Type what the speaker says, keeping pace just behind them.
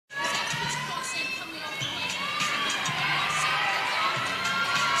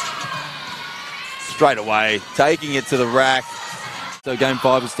straight away, taking it to the rack. So game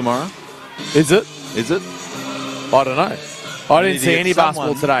 5 is tomorrow. Is it? Is it? I don't know. I didn't see any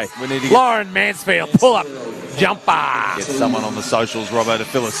basketball today. We need to Lauren Mansfield, pull-up jumper. get someone on the socials, Robbo, to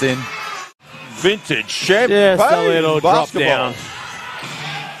fill us in. Vintage champagne Just a little drop down.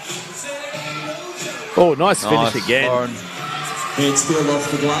 Oh, nice finish again. Lauren. Mansfield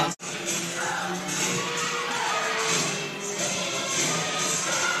off the glass.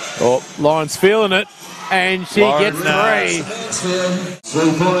 Oh, Lauren's feeling it, and she Lauren, gets 3.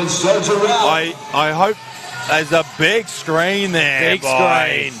 3 points, Georgia Rao. I hope there's a big screen there. Big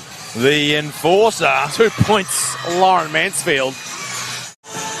screen. The enforcer. 2 points, Lauren Mansfield.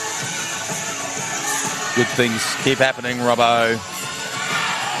 Good things keep happening, Robbo.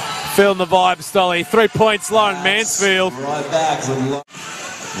 Feeling the vibe, Stolly. 3 points, Lauren Mansfield. Right back from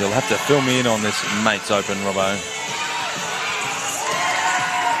You'll have to fill me in on this Mates Open, Robbo.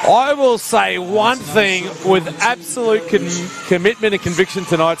 I will say one thing with absolute commitment and conviction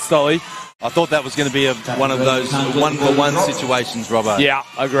tonight, Stolly. I thought that was going to be one of those one-for-one situations, Robbo. Yeah,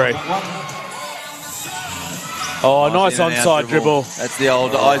 I agree. Oh, nice in and out onside dribble. That's the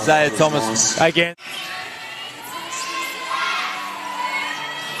old Isaiah Thomas. Again.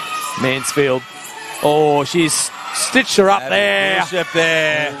 Mansfield. Oh, she's stitched her up there. Push up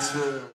there.